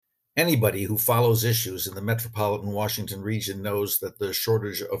Anybody who follows issues in the metropolitan Washington region knows that the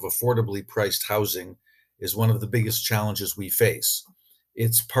shortage of affordably priced housing is one of the biggest challenges we face.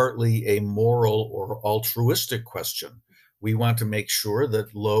 It's partly a moral or altruistic question. We want to make sure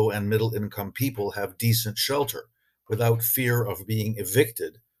that low and middle income people have decent shelter without fear of being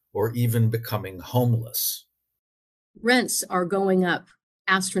evicted or even becoming homeless. Rents are going up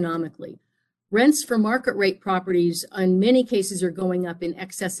astronomically. Rents for market rate properties in many cases are going up in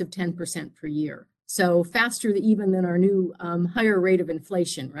excess of 10% per year. So faster even than our new higher rate of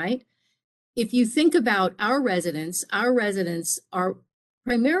inflation, right? If you think about our residents are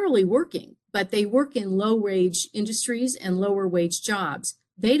primarily working, but they work in low wage industries and lower wage jobs.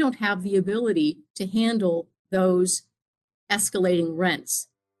 They don't have the ability to handle those escalating rents.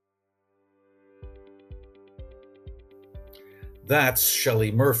 That's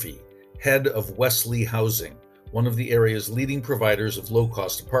Shelley Murphy, head of Wesley Housing, one of the area's leading providers of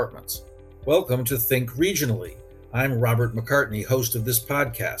low-cost apartments. Welcome to Think Regionally. I'm Robert McCartney, host of this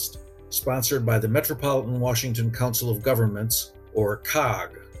podcast, sponsored by the Metropolitan Washington Council of Governments, or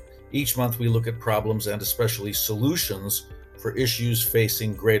COG. Each month we look at problems and especially solutions for issues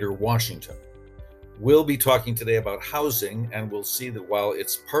facing Greater Washington. We'll be talking today about housing, and we'll see that while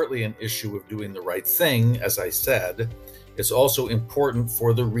it's partly an issue of doing the right thing, as I said, it's also important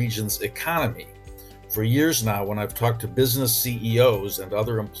for the region's economy. For years now, when I've talked to business CEOs and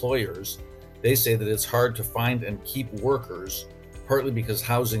other employers, they say that it's hard to find and keep workers, partly because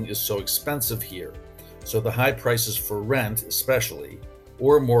housing is so expensive here. So the high prices for rent, especially,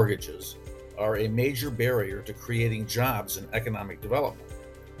 or mortgages, are a major barrier to creating jobs and economic development.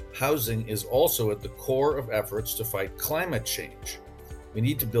 Housing is also at the core of efforts to fight climate change. We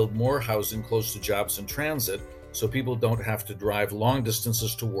need to build more housing close to jobs and transit so people don't have to drive long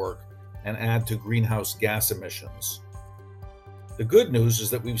distances to work and add to greenhouse gas emissions. The good news is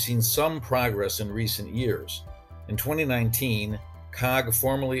that we've seen some progress in recent years. In 2019, COG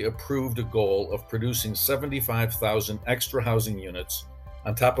formally approved a goal of producing 75,000 extra housing units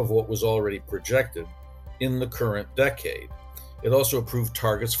on top of what was already projected in the current decade. It also approved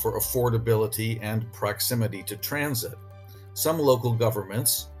targets for affordability and proximity to transit. Some local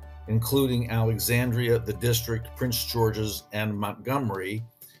governments, including Alexandria, the District, Prince George's, and Montgomery,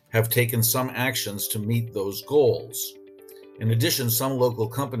 have taken some actions to meet those goals. In addition, some local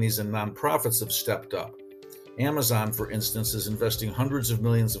companies and nonprofits have stepped up. Amazon, for instance, is investing hundreds of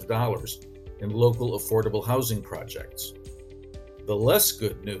millions of dollars in local affordable housing projects. The less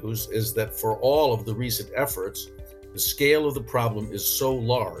good news is that for all of the recent efforts, the scale of the problem is so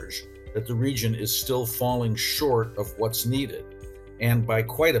large that the region is still falling short of what's needed, and by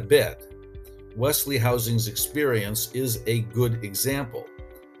quite a bit. Wesley Housing's experience is a good example.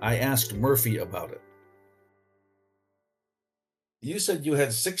 I asked Murphy about it. You said you had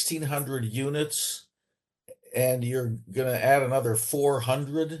 1,600 units and you're going to add another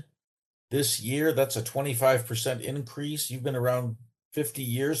 400 this year. That's a 25% increase. You've been around 50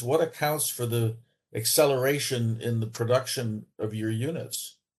 years. What accounts for the acceleration in the production of your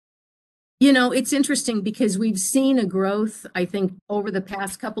units? You know, it's interesting because we've seen a growth, I think, over the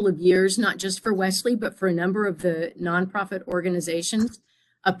past couple of years, not just for Wesley, but for a number of the nonprofit organizations.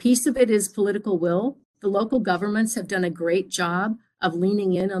 A piece of it is political will. The local governments have done a great job of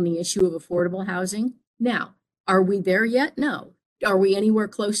leaning in on the issue of affordable housing. Now, are we there yet? No. Are we anywhere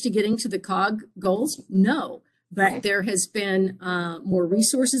close to getting to the COG goals? No. But there has been more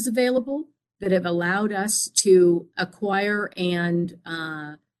resources available that have allowed us to acquire and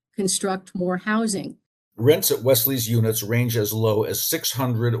construct more housing. Rents at Wesley's units range as low as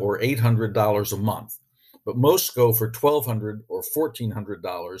 $600 or $800 a month, but most go for $1,200 or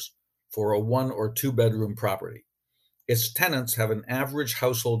 $1,400 for a 1 or 2 bedroom property. Its tenants have an average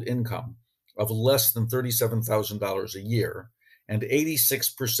household income of less than $37,000 a year, and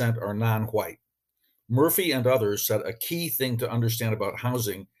 86% are non-white. Murphy and others said a key thing to understand about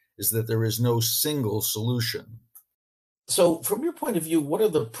housing is that there is no single solution. So, from your point of view, what are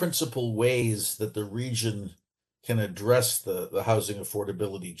the principal ways that the region can address the housing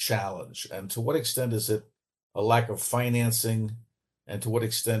affordability challenge? And to what extent is it a lack of financing? And to what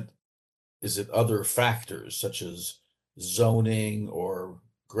extent is it other factors such as zoning or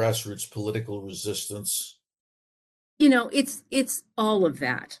grassroots political resistance? You know, it's all of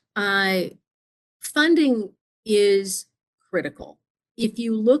that. Funding is critical. If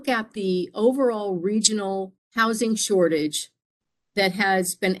you look at the overall regional housing shortage that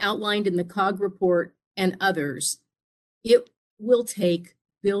has been outlined in the COG report and others, it will take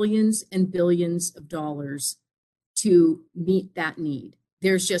billions and billions of dollars to meet that need.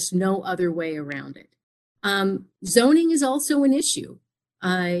 There's just no other way around it. Zoning is also an issue.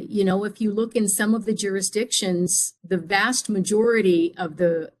 If you look in some of the jurisdictions, the vast majority of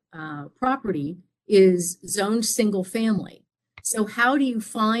the property is zoned single family. So how do you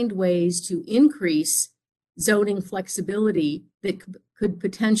find ways to increase zoning flexibility that could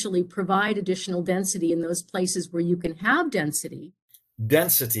potentially provide additional density in those places where you can have density?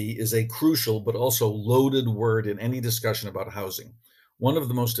 Density is a crucial but also loaded word in any discussion about housing. One of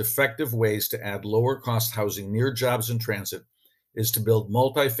the most effective ways to add lower cost housing near jobs and transit is to build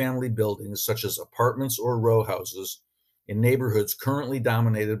multifamily buildings such as apartments or row houses in neighborhoods currently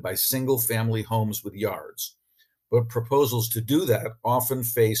dominated by single family homes with yards. But proposals to do that often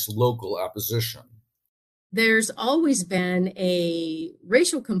face local opposition. There's always been a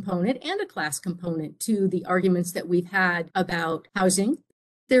racial component and a class component to the arguments that we've had about housing.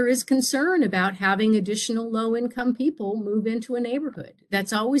 There is concern about having additional low-income people move into a neighborhood.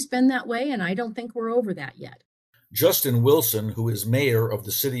 That's always been that way, and I don't think we're over that yet. Justin Wilson, who is mayor of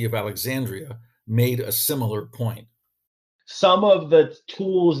the city of Alexandria, made a similar point. Some of the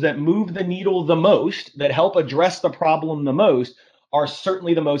tools that move the needle the most, that help address the problem the most, are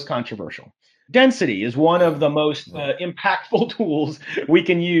certainly the most controversial. Density is one of the most impactful tools we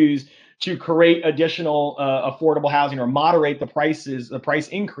can use to create additional affordable housing or moderate the price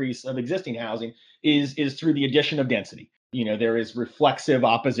increase of existing housing is through the addition of density. There is reflexive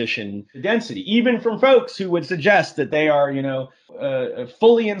opposition to density, even from folks who would suggest that they are,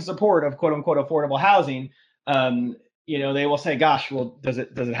 fully in support of quote unquote affordable housing. They will say, gosh, well, does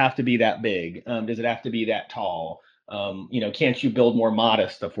it have to be that big? Does it have to be that tall? Can't you build more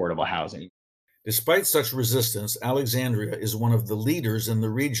modest affordable housing? Despite such resistance, Alexandria is one of the leaders in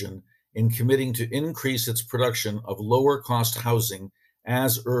the region in committing to increase its production of lower cost housing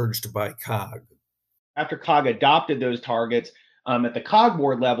as urged by COG. After COG adopted those targets at the COG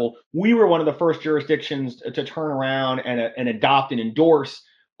board level, we were one of the first jurisdictions to turn around and adopt and endorse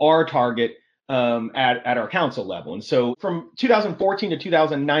our target at our council level. And so from 2014 to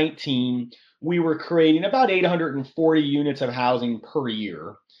 2019, we were creating about 840 units of housing per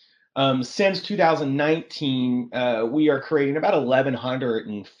year. Since 2019, we are creating about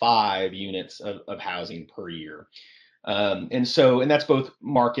 1,105 units of housing per year. And that's both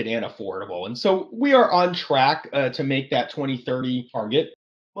market and affordable. And so we are on track to make that 2030 target.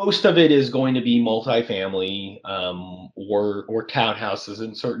 Most of it is going to be multifamily or townhouses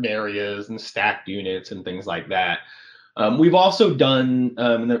in certain areas and stacked units and things like that. We've also done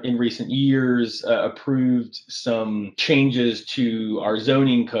in recent years approved some changes to our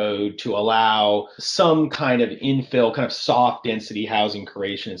zoning code to allow some kind of infill, kind of soft density housing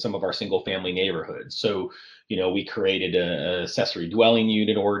creation in some of our single family neighborhoods. So, we created an accessory dwelling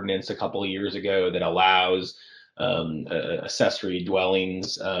unit ordinance a couple of years ago that allows accessory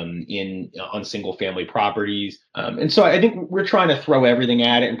dwellings on single family properties. And so I think we're trying to throw everything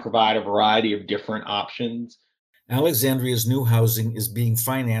at it and provide a variety of different options. Alexandria's new housing is being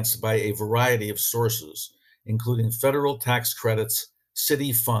financed by a variety of sources, including federal tax credits,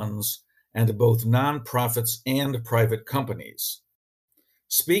 city funds, and both nonprofits and private companies.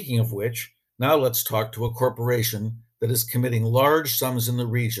 Speaking of which, now let's talk to a corporation that is committing large sums in the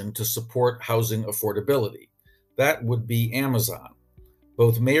region to support housing affordability. That would be Amazon.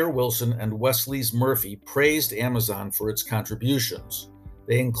 Both Mayor Wilson and Wesley's Murphy praised Amazon for its contributions.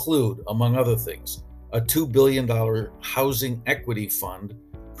 They include, among other things, a $2 billion housing equity fund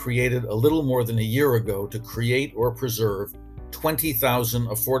created a little more than a year ago to create or preserve 20,000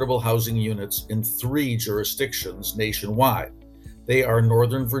 affordable housing units in 3 jurisdictions nationwide. They are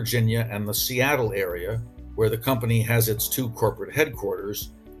Northern Virginia and the Seattle area, where the company has its 2 corporate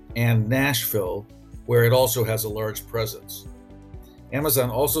headquarters, and Nashville, where it also has a large presence. Amazon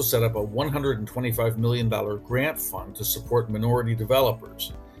also set up a $125 million grant fund to support minority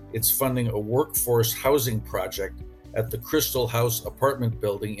developers. It's funding a workforce housing project at the Crystal House apartment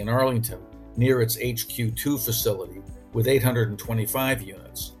building in Arlington, near its HQ2 facility, with 825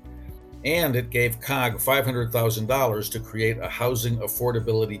 units. And it gave COG $500,000 to create a Housing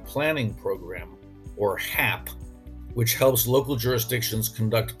Affordability Planning Program, or HAP, which helps local jurisdictions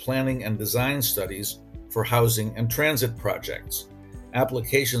conduct planning and design studies for housing and transit projects.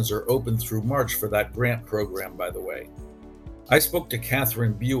 Applications are open through March for that grant program, by the way. I spoke to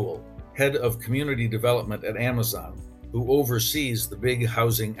Catherine Buell, head of community development at Amazon, who oversees the big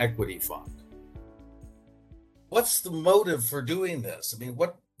housing equity fund. What's the motive for doing this? I mean,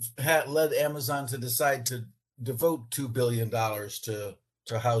 what led Amazon to decide to devote $2 billion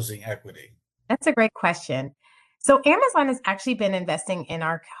to housing equity? That's a great question. So Amazon has actually been investing in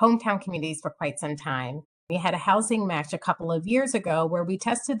our hometown communities for quite some time. We had a housing match a couple of years ago where we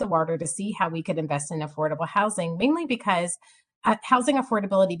tested the water to see how we could invest in affordable housing, mainly because housing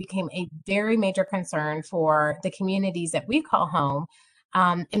affordability became a very major concern for the communities that we call home.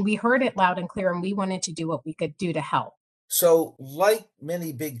 And we heard it loud and clear, and we wanted to do what we could do to help. So, like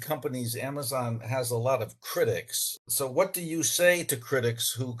many big companies, Amazon has a lot of critics. So, what do you say to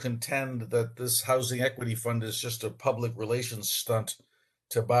critics who contend that this housing equity fund is just a public relations stunt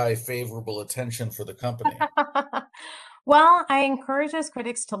to buy favorable attention for the company? Well, I encourage those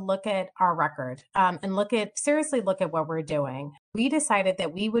critics to look at our record and seriously look at what we're doing. We decided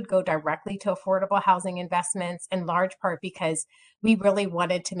that we would go directly to affordable housing investments in large part because we really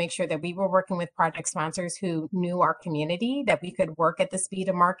wanted to make sure that we were working with project sponsors who knew our community, that we could work at the speed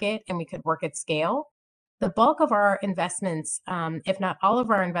of market and we could work at scale. The bulk of our investments, if not all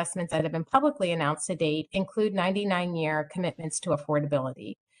of our investments that have been publicly announced to date, include 99-year commitments to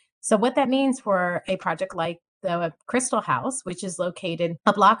affordability. So what that means for a project like the Crystal House, which is located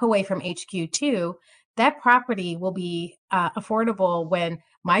a block away from HQ2, that property will be affordable when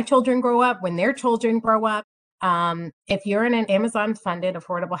my children grow up, when their children grow up. If you're in an Amazon-funded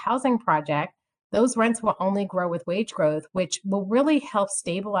affordable housing project, those rents will only grow with wage growth, which will really help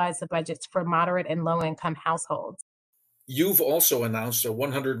stabilize the budgets for moderate and low-income households. You've also announced a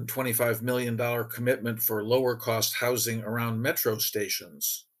 $125 million commitment for lower cost housing around metro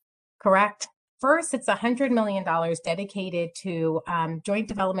stations. Correct. First, it's $100 million dedicated to joint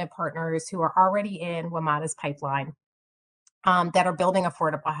development partners who are already in WMATA's pipeline that are building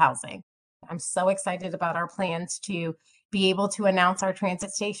affordable housing. I'm so excited about our plans to be able to announce our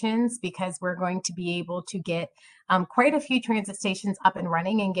transit stations because we're going to be able to get quite a few transit stations up and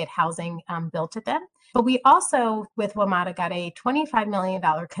running and get housing built at them. But we also, with WMATA, got a $25 million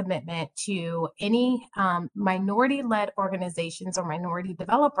commitment to any minority-led organizations or minority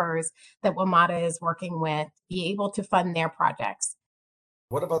developers that WMATA is working with, be able to fund their projects.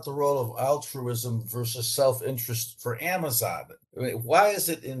 What about the role of altruism versus self-interest for Amazon? I mean, why is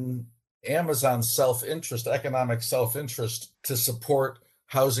it in Amazon's self-interest, economic self-interest, to support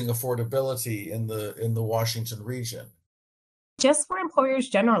housing affordability in the Washington region? Just for employers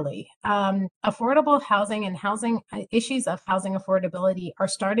generally, affordable housing and issues of housing affordability are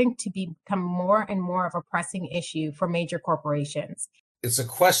starting to become more and more of a pressing issue for major corporations. It's a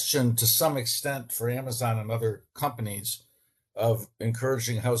question to some extent for Amazon and other companies of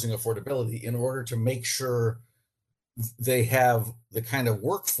encouraging housing affordability in order to make sure they have the kind of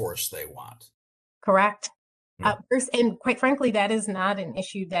workforce they want. Correct. And quite frankly, that is not an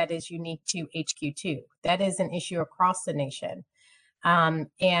issue that is unique to HQ2. That is an issue across the nation.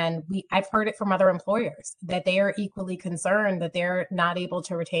 And I've heard it from other employers that they are equally concerned that they're not able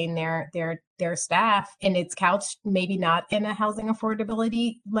to retain their staff, and it's couched maybe not in a housing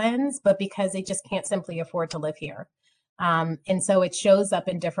affordability lens, but because they just can't simply afford to live here. And so it shows up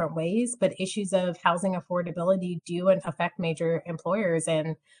in different ways, but issues of housing affordability do affect major employers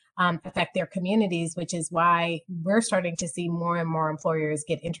and affect their communities, which is why we're starting to see more and more employers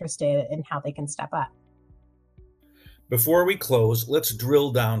get interested in how they can step up. Before we close, let's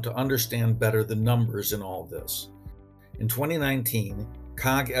drill down to understand better the numbers in all this. In 2019,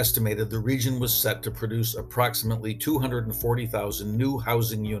 COG estimated the region was set to produce approximately 240,000 new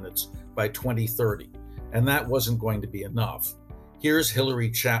housing units by 2030, and that wasn't going to be enough. Here's Hillary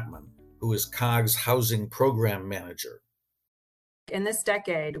Chapman, who is COG's housing program manager. In this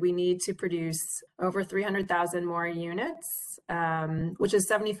decade, we need to produce over 300,000 more units, which is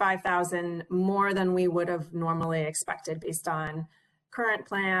 75,000 more than we would have normally expected based on current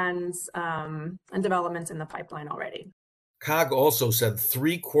plans and developments in the pipeline already. COG also said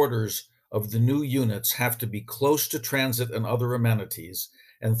 3/4 of the new units have to be close to transit and other amenities,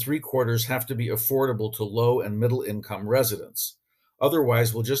 and 3/4 have to be affordable to low and middle income residents.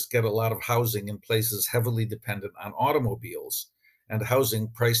 Otherwise, we'll just get a lot of housing in places heavily dependent on automobiles, and housing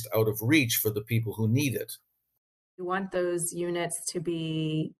priced out of reach for the people who need it. We want those units to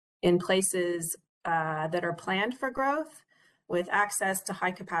be in places that are planned for growth, with access to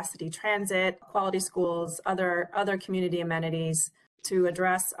high capacity transit, quality schools, other community amenities to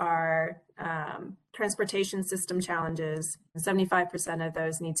address our transportation system challenges. 75% of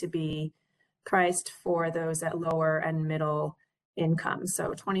those need to be priced for those at lower and middle income,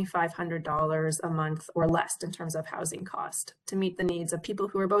 so $2,500 a month or less in terms of housing cost to meet the needs of people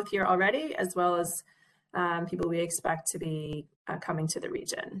who are both here already, as well as people we expect to be coming to the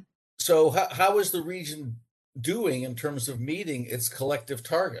region. So how is the region doing in terms of meeting its collective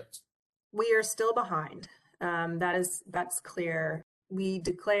targets? We are still behind. That's clear. We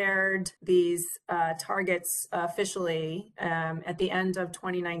declared these targets officially at the end of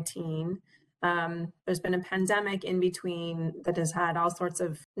 2019. There's been a pandemic in between that has had all sorts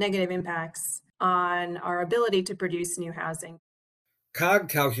of negative impacts on our ability to produce new housing. COG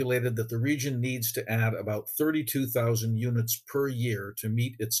calculated that the region needs to add about 32,000 units per year to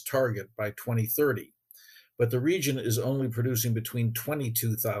meet its target by 2030, but the region is only producing between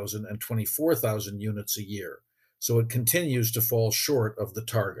 22,000 and 24,000 units a year, so it continues to fall short of the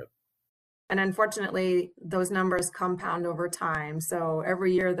target. And unfortunately, those numbers compound over time. So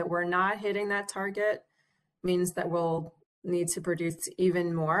every year that we're not hitting that target means that we'll need to produce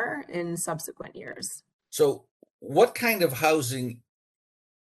even more in subsequent years. So what kind of housing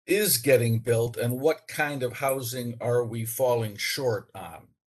is getting built and what kind of housing are we falling short on?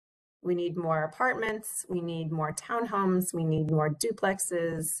 We need more apartments, we need more townhomes, we need more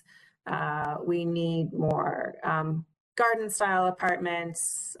duplexes, we need more garden style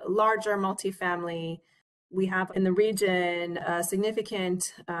apartments, larger multifamily. We have in the region a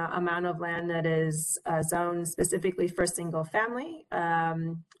significant amount of land that is zoned specifically for single family,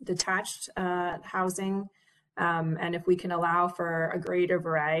 detached housing. And if we can allow for a greater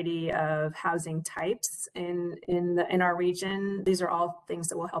variety of housing types in our region, these are all things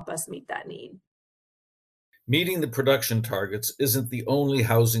that will help us meet that need. Meeting the production targets isn't the only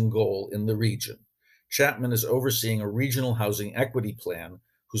housing goal in the region. Chapman is overseeing a regional housing equity plan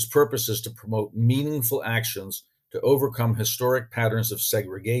whose purpose is to promote meaningful actions to overcome historic patterns of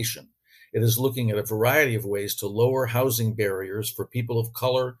segregation. It is looking at a variety of ways to lower housing barriers for people of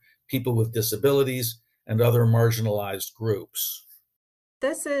color, people with disabilities, and other marginalized groups.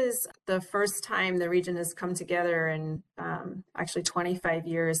 This is the first time the region has come together in actually 25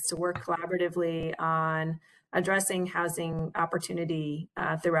 years to work collaboratively on addressing housing opportunity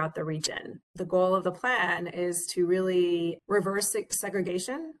throughout the region. The goal of the plan is to really reverse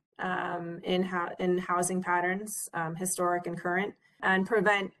segregation in housing patterns, historic and current, and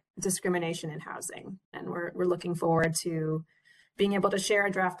prevent discrimination in housing. And we're looking forward to being able to share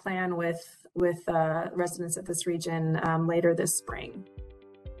a draft plan with residents of this region later this spring.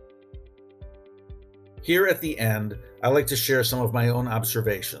 Here at the end, I like to share some of my own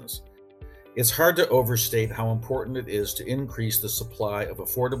observations. It's hard to overstate how important it is to increase the supply of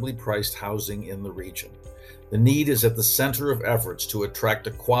affordably priced housing in the region. The need is at the center of efforts to attract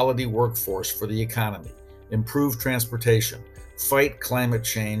a quality workforce for the economy, improve transportation, fight climate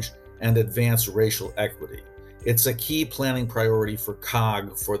change, and advance racial equity. It's a key planning priority for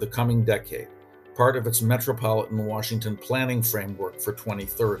COG for the coming decade, part of its Metropolitan Washington Planning Framework for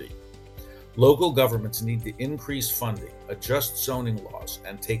 2030. Local governments need to increase funding, adjust zoning laws,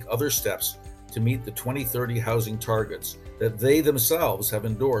 and take other steps to meet the 2030 housing targets that they themselves have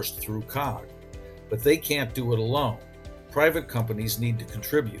endorsed through COG. But they can't do it alone. Private companies need to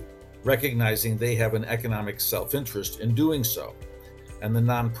contribute, recognizing they have an economic self-interest in doing so. And the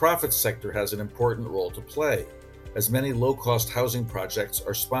nonprofit sector has an important role to play, as many low-cost housing projects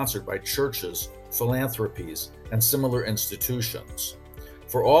are sponsored by churches, philanthropies, and similar institutions.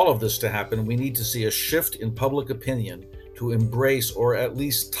 For all of this to happen, we need to see a shift in public opinion to embrace or at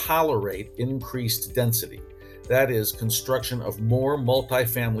least tolerate increased density. That is, construction of more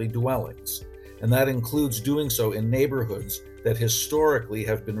multifamily dwellings. And that includes doing so in neighborhoods that historically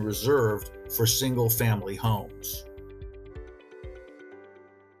have been reserved for single-family homes.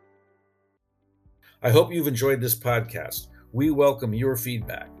 I hope you've enjoyed this podcast. We welcome your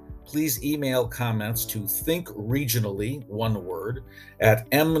feedback. Please email comments to thinkregionally, one word, at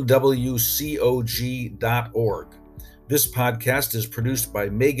mwcog.org. This podcast is produced by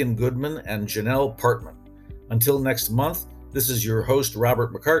Megan Goodman and Janelle Partman. Until next month, this is your host,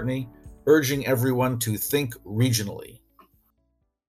 Robert McCartney, urging everyone to think regionally.